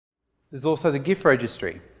There's also the gift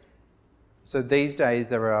registry. So these days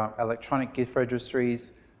there are electronic gift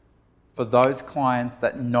registries for those clients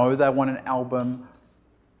that know they want an album,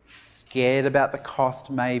 scared about the cost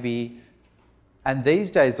maybe. And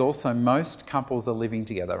these days also most couples are living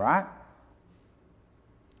together, right?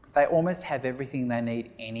 They almost have everything they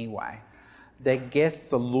need anyway. Their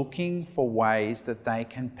guests are looking for ways that they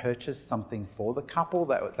can purchase something for the couple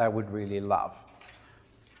that they would really love.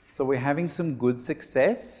 So we're having some good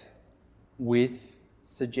success with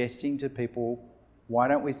suggesting to people, why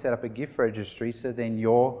don't we set up a gift registry so then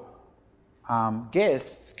your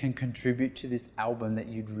guests can contribute to this album that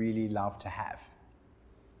you'd really love to have.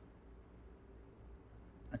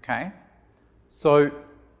 Okay? So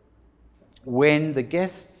when the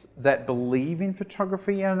guests that believe in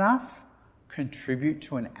photography enough contribute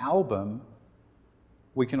to an album,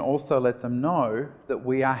 we can also let them know that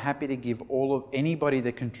we are happy to give anybody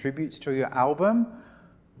that contributes to your album,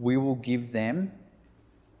 we will give them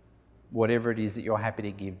whatever it is that you're happy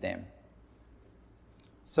to give them.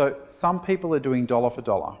 So some people are doing dollar for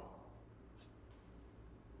dollar.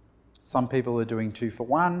 Some people are doing 2 for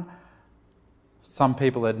 1. Some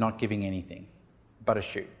people are not giving anything but a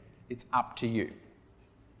shoot. It's up to you.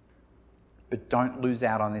 But don't lose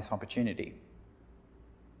out on this opportunity.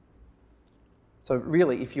 So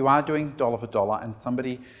really, if you are doing dollar for dollar and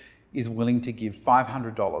somebody is willing to give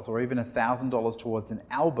 $500 or even $1,000 towards an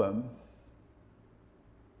album,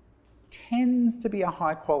 tends to be a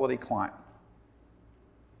high quality client.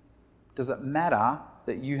 Does it matter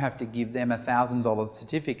that you have to give them a $1,000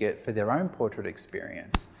 certificate for their own portrait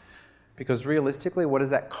experience? Because realistically, what does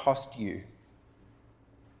that cost you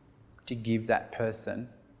to give that person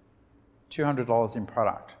 $200 in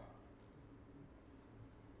product?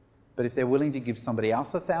 But if they're willing to give somebody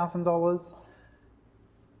else $1,000,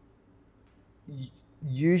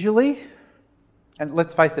 usually, and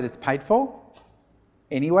let's face it, it's paid for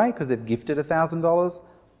anyway because they've gifted $1,000.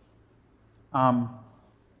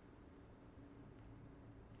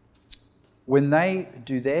 When they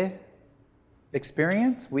do their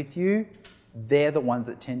experience with you, they're the ones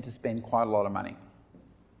that tend to spend quite a lot of money.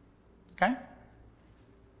 Okay?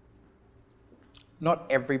 Not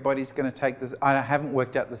everybody's going to take this. I haven't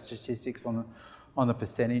worked out the statistics on the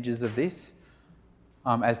percentages of this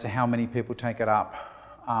as to how many people take it up.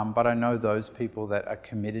 But I know those people that are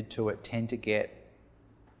committed to it tend to get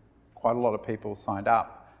quite a lot of people signed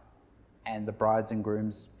up, and the brides and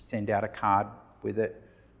grooms send out a card with it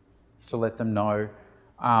to let them know.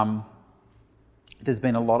 There's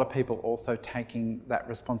been a lot of people also taking that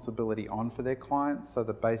responsibility on for their clients, so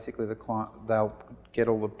that basically the client, they'll get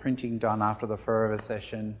all the printing done after the forever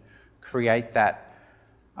session, create that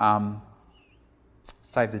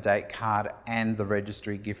save the date card and the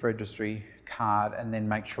registry, gift registry card, and then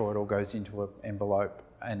make sure it all goes into an envelope.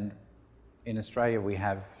 And in Australia we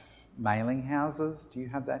have mailing houses. Do you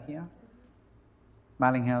have that here?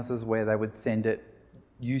 Mailing houses where they would send it,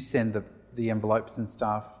 you send the envelopes and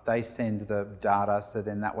stuff, they send the data, so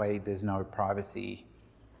then that way there's no privacy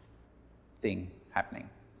thing happening.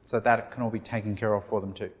 So that can all be taken care of for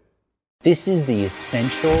them too. This is the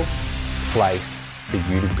essential place for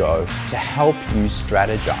you to go to help you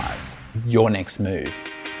strategize your next move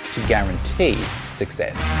to guarantee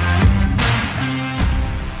success.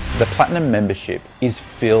 The Platinum membership is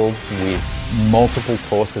filled with multiple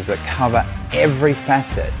courses that cover every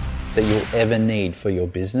facet that you'll ever need for your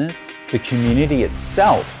business. The community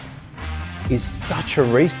itself is such a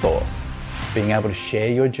resource. Being able to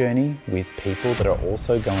share your journey with people that are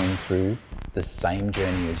also going through the same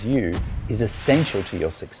journey as you is essential to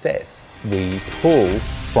your success. We pull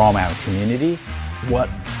from our community what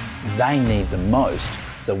they need the most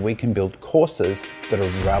so we can build courses that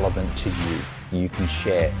are relevant to you. You can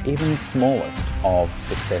share even the smallest of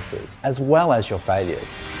successes as well as your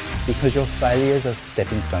failures, because your failures are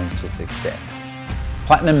stepping stones to success.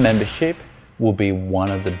 Platinum membership will be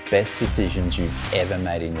one of the best decisions you've ever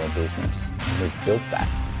made in your business, and we've built that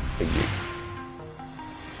for you.